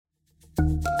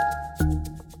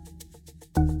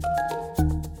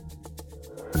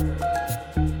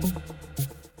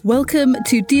Welcome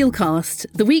to Dealcast,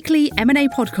 the weekly M&A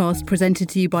podcast presented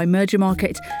to you by Merger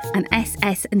Market and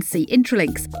SS&C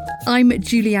Intralinks. I'm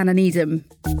Juliana Needham.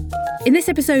 In this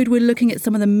episode, we're looking at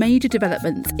some of the major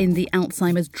developments in the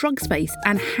Alzheimer's drug space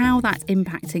and how that's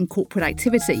impacting corporate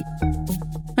activity.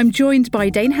 I'm joined by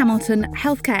Dane Hamilton,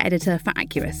 healthcare editor for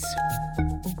Acurus.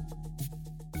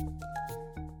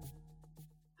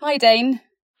 Hi, Dane.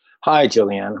 Hi,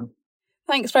 Juliana.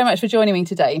 Thanks very much for joining me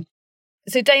today.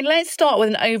 So, Dane, let's start with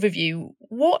an overview.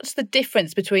 What's the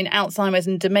difference between Alzheimer's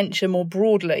and dementia more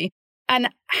broadly? And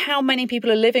how many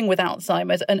people are living with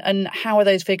Alzheimer's and how are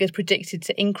those figures predicted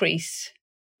to increase?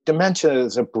 Dementia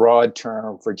is a broad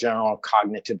term for general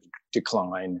cognitive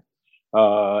decline,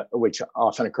 which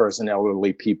often occurs in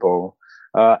elderly people.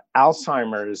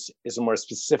 Alzheimer's is a more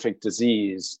specific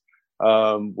disease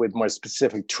with more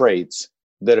specific traits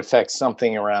that affects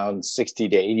something around 60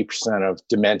 to 80% of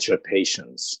dementia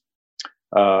patients.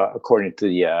 According to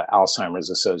the Alzheimer's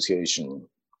Association.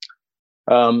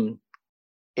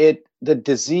 The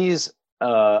disease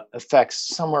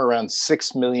affects somewhere around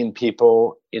 6 million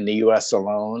people in the US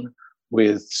alone,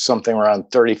 with something around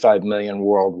 35 million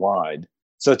worldwide.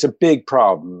 So it's a big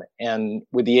problem. And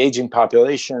with the aging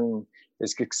population,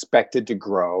 it's expected to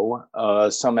grow.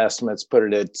 Some estimates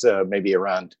put it at maybe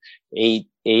around 8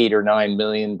 or 9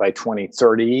 million by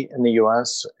 2030 in the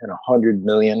US and 100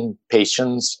 million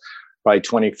patients by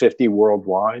 2050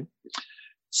 worldwide.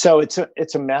 So it's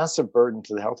a massive burden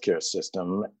to the healthcare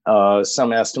system.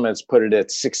 Some estimates put it at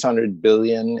 600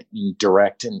 billion in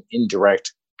direct and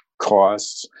indirect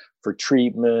costs for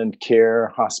treatment,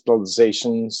 care,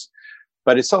 hospitalizations.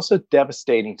 But it's also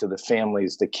devastating to the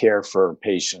families that care for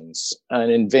patients. In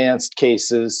advanced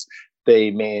cases,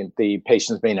 the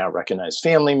patients may not recognize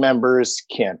family members,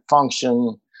 can't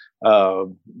function,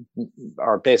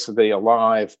 are basically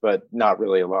alive, but not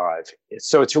really alive.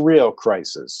 So it's a real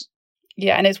crisis.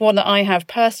 Yeah, and it's one that I have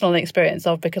personal experience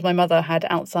of because my mother had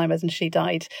Alzheimer's and she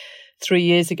died 3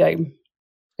 years ago.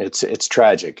 It's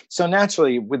tragic. So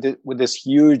naturally, with this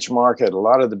huge market, a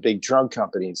lot of the big drug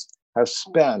companies have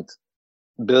spent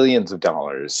billions of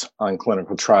dollars on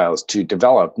clinical trials to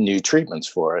develop new treatments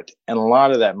for it. And a lot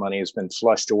of that money has been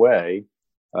flushed away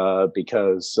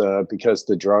because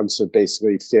the drugs have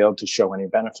basically failed to show any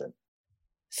benefit.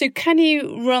 So can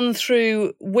you run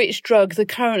through which drugs are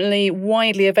currently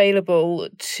widely available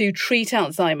to treat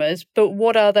Alzheimer's, but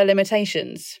what are their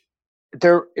limitations?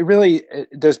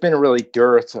 There's been a really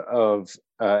dearth of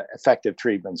effective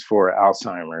treatments for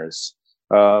Alzheimer's.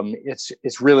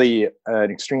 It's really an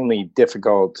extremely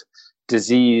difficult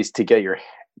disease to get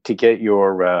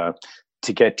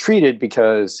treated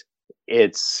because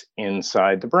it's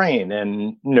inside the brain,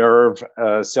 and nerve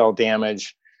cell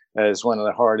damage is one of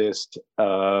the hardest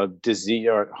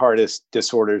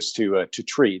disorders to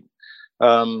treat.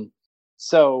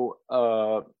 So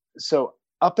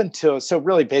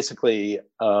basically,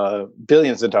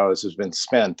 billions of dollars has been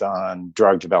spent on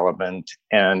drug development,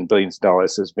 and billions of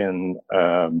dollars has been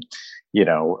kind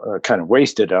of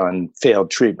wasted on failed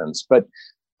treatments. But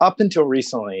up until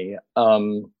recently,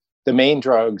 the main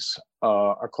drugs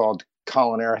are called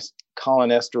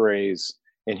cholinesterase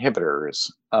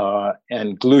inhibitors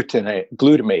and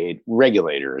glutamate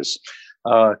regulators.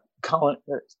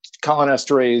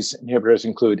 Cholinesterase inhibitors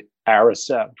include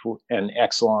Aricept and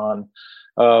Exelon,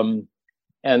 and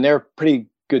they're pretty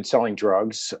good selling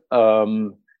drugs. They've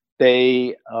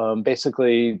been on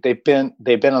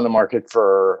the market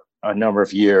for a number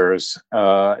of years.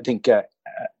 I think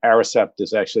Aricept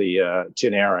is actually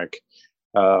generic.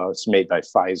 It's made by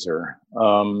Pfizer.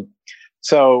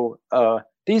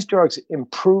 These drugs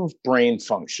improve brain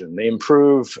function. They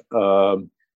improve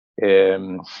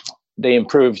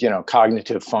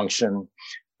cognitive function,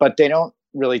 but they don't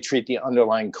really treat the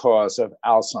underlying cause of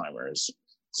Alzheimer's.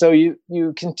 So you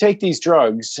can take these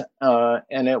drugs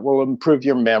and it will improve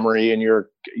your memory and your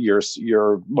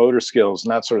motor skills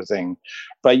and that sort of thing,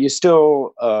 but you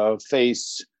still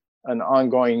face an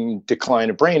ongoing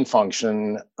decline of brain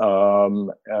function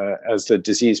as the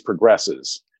disease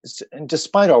progresses. And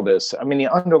despite all this, I mean,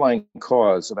 the underlying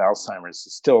cause of Alzheimer's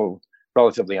is still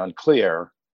relatively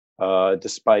unclear,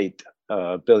 despite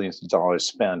billions of dollars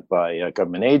spent by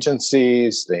government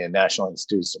agencies, the National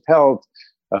Institutes of Health,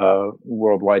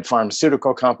 worldwide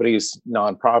pharmaceutical companies,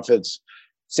 nonprofits.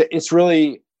 So it's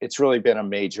really been a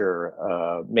major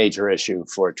issue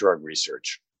for drug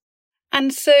research.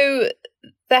 And so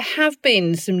there have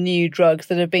been some new drugs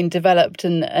that have been developed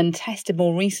and tested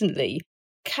more recently.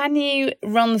 Can you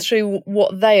run through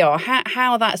what they are,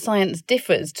 how that science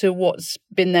differs to what's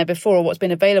been there before or what's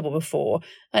been available before,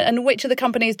 and which are the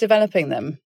companies developing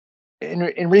them?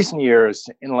 in recent years,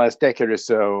 in the last decade or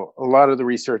so, a lot of the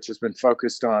research has been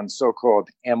focused on so-called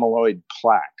amyloid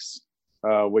plaques,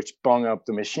 which bung up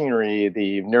the machinery,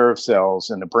 the nerve cells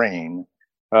in the brain,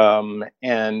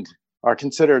 and are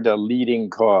considered a leading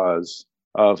cause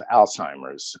of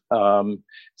Alzheimer's.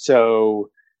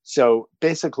 So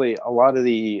basically, a lot of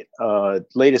the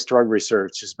latest drug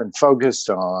research has been focused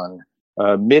on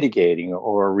mitigating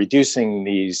or reducing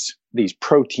these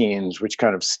proteins, which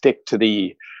kind of stick to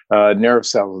the nerve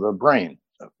cells of the brain.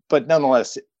 But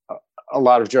nonetheless, a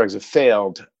lot of drugs have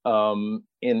failed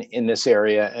in this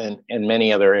area and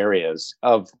many other areas.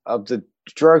 Of the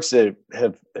drugs that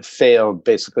have failed,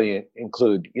 basically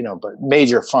include but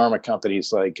major pharma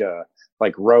companies like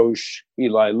Roche,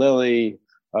 Eli Lilly,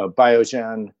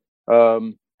 Biogen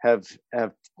have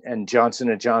and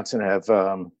Johnson & Johnson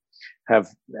have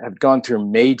gone through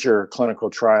major clinical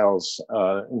trials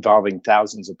involving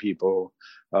thousands of people,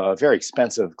 very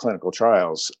expensive clinical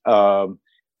trials,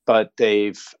 but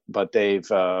they've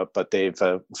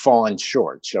fallen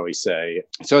short, shall we say?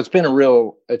 So it's been a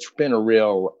real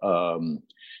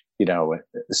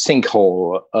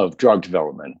sinkhole of drug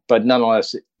development, but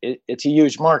nonetheless, it's a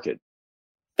huge market.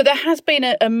 But there has been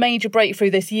a major breakthrough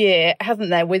this year, hasn't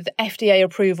there, with FDA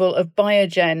approval of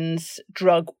Biogen's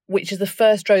drug, which is the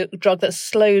first drug that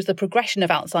slows the progression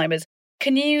of Alzheimer's.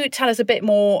 Can you tell us a bit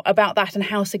more about that and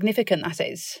how significant that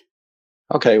is?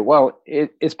 Okay, well,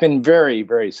 it's been very,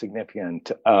 very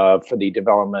significant for the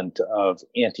development of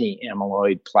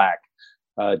anti-amyloid plaque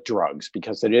drugs,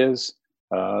 because it is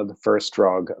the first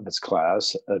drug of its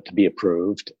class to be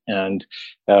approved, and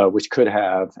which could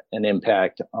have an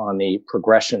impact on the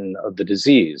progression of the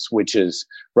disease, which is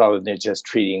rather than just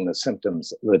treating the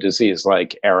symptoms of the disease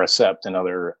like Aricept and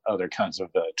other kinds of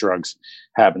drugs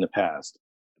have in the past.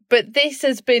 But this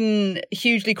has been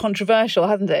hugely controversial,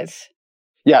 hasn't it?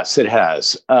 Yes, it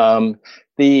has.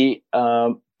 The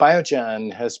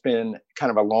Biogen has been kind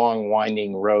of a long,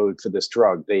 winding road for this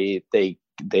drug. They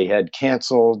had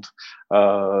canceled.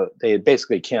 They had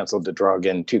basically canceled the drug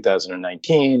in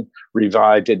 2019,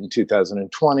 revived it in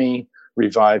 2020,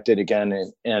 revived it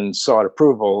again, and sought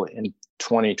approval in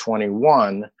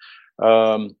 2021.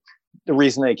 The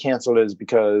reason they canceled it is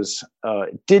because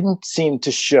it didn't seem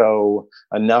to show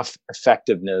enough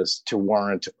effectiveness to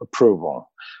warrant approval.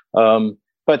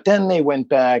 But then they went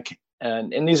back,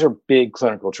 and these are big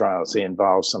clinical trials. They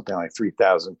involve something like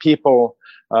 3,000 people.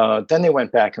 Then they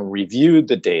went back and reviewed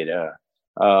the data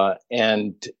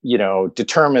and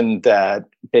determined that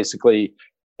basically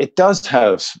it does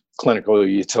have clinical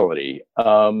utility,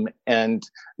 and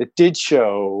it did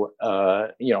show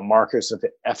markers of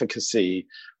efficacy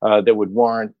that would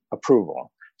warrant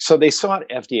approval. So they sought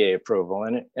FDA approval,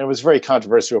 and it was a very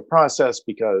controversial process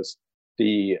because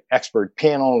the expert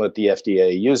panel that the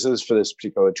FDA uses for this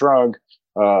particular drug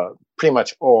pretty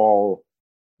much all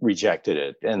rejected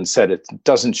it and said it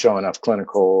doesn't show enough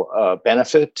clinical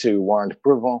benefit to warrant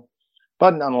approval.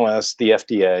 But nonetheless, the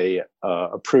FDA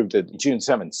approved it June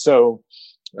 7th. So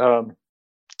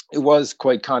it was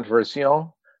quite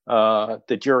controversial.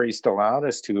 The jury's still out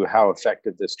as to how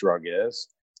effective this drug is.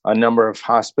 A number of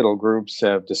hospital groups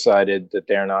have decided that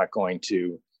they're not going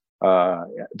to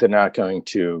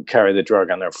carry the drug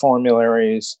on their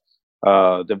formularies.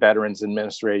 The Veterans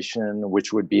Administration,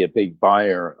 which would be a big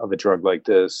buyer of a drug like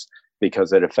this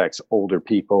because it affects older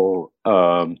people,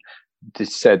 they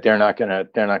said they're not going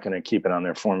to keep it on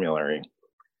their formulary.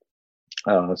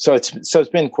 So it's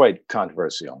been quite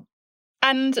controversial.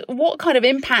 And what kind of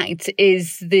impact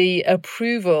is the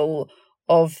approval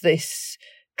of this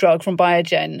drug from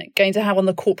Biogen going to have on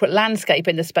the corporate landscape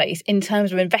in the space in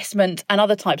terms of investment and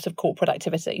other types of corporate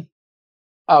activity?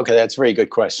 Okay, that's a very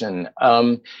good question.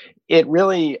 It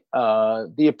really,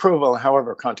 the approval,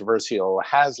 however controversial,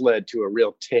 has led to a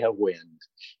real tailwind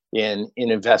in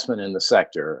investment in the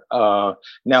sector.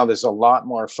 Now there's a lot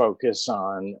more focus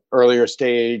on earlier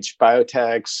stage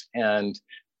biotechs and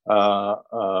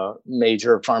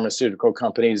major pharmaceutical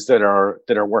companies that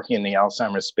are working in the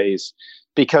Alzheimer's space,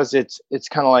 because it's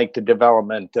kind of like the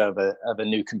development of a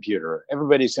new computer.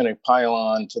 Everybody's going to pile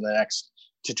on to the next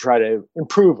to try to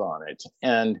improve on it.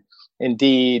 And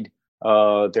indeed,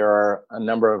 there are a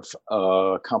number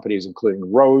of companies, including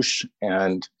Roche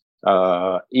and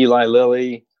Eli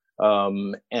Lilly,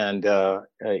 and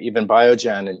even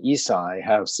Biogen and Eisai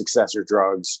have successor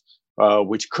drugs,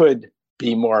 which could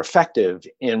be more effective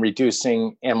in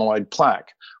reducing amyloid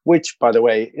plaque, which, by the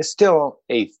way, is still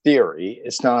a theory.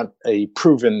 It's not a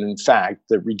proven fact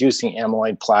that reducing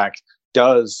amyloid plaque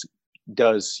does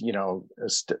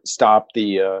stop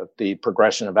the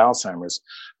progression of Alzheimer's,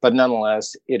 but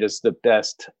nonetheless, it is the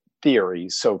best theory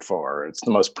so far. It's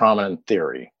the most prominent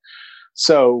theory.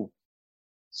 So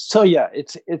yeah,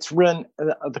 it's run.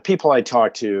 The people I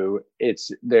talk to,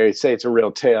 they say it's a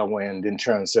real tailwind in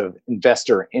terms of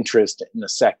investor interest in the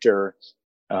sector.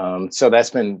 So that's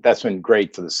been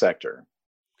great for the sector.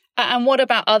 And what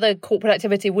about other corporate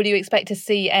activity? Would you expect to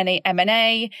see any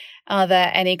M&A? Are there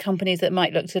any companies that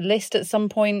might look to list at some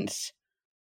point?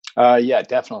 Yeah,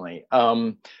 definitely.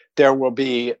 There will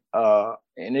be,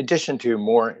 in addition to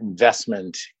more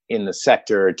investment in the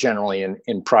sector, generally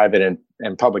in private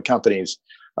and public companies,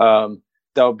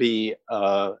 there'll be,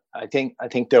 I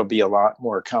think there'll be a lot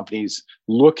more companies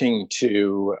looking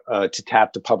to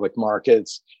tap the public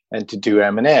markets and to do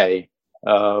M&A,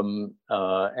 but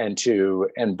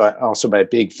also by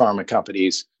big pharma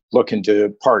companies looking to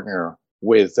partner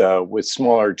with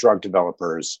smaller drug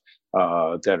developers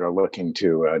that are looking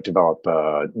to develop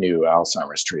new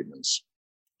Alzheimer's treatments.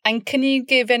 And can you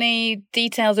give any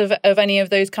details of any of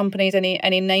those companies,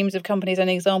 any names of companies,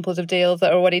 any examples of deals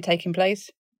that are already taking place?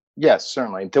 Yes,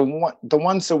 certainly. The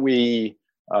ones that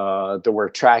we're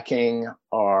tracking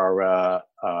are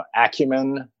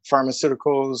Acumen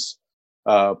Pharmaceuticals,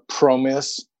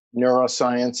 Promis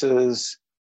Neurosciences,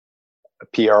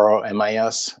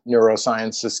 PROMIS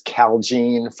Neurosciences,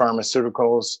 Calgene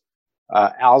Pharmaceuticals,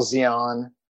 Alzion,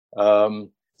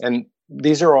 and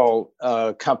these are all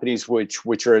companies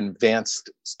which are in advanced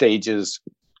stages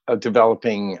of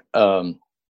developing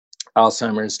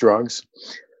Alzheimer's drugs.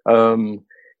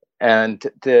 And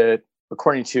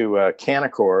according to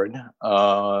Canaccord,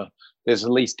 there's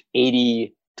at least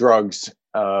 80 drugs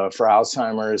for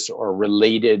Alzheimer's or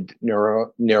related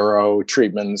neuro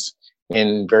treatments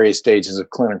in various stages of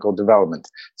clinical development.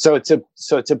 So it's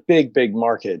a big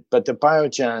market. But the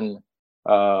Biogen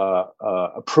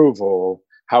approval,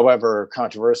 however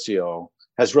controversial,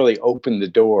 has really opened the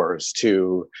doors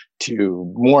to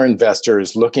more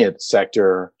investors looking at the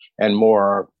sector and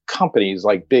more companies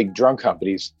like big drug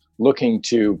companies looking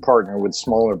to partner with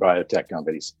smaller biotech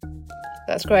companies.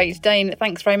 That's great. Dane,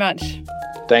 thanks very much.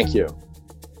 Thank you.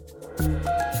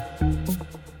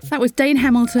 That was Dane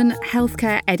Hamilton,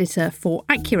 healthcare editor for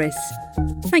Acurys.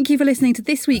 Thank you for listening to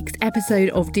this week's episode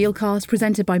of Dealcast,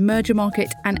 presented by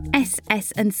Mergermarket and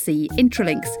SS&C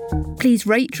Intralinks. Please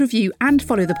rate, review and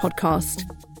follow the podcast.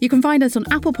 You can find us on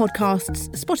Apple Podcasts,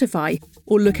 Spotify,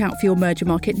 or look out for your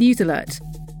Mergermarket news alert.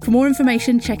 For more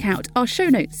information, check out our show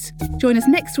notes. Join us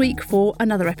next week for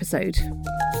another episode.